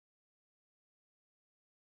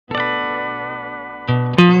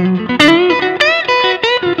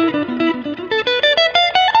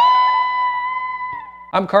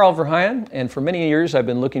I'm Carl Verheyen, and for many years I've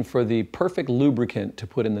been looking for the perfect lubricant to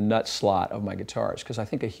put in the nut slot of my guitars, because I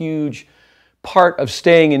think a huge part of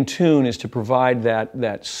staying in tune is to provide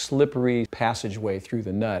that slippery passageway through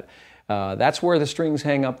the nut. That's where the strings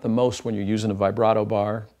hang up the most when you're using a vibrato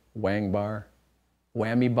bar, wang bar,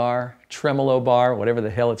 whammy bar, tremolo bar, whatever the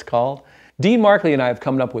hell it's called. Dean Markley and I have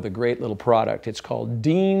come up with a great little product. It's called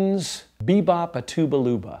Dean's Bebop a Tuba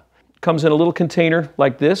Luba. It comes in a little container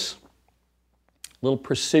like this. Little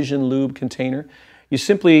precision lube container. You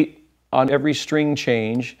simply, on every string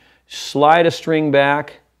change, slide a string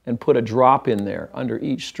back and put a drop in there under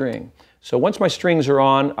each string. So once my strings are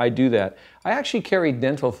on, I do that. I actually carry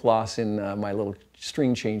dental floss in my little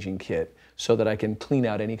string changing kit so that I can clean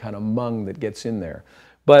out any kind of mung that gets in there.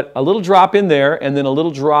 But a little drop in there and then a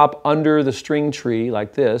little drop under the string tree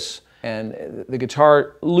like this, and the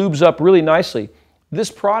guitar lubes up really nicely. This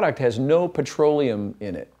product has no petroleum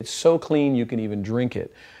in it. It's so clean you can even drink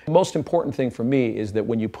it. The most important thing for me is that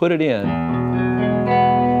when you put it in,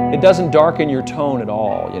 it doesn't darken your tone at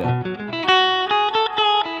all, you know.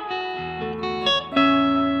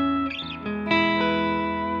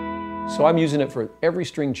 So I'm using it for every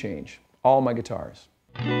string change, all my guitars.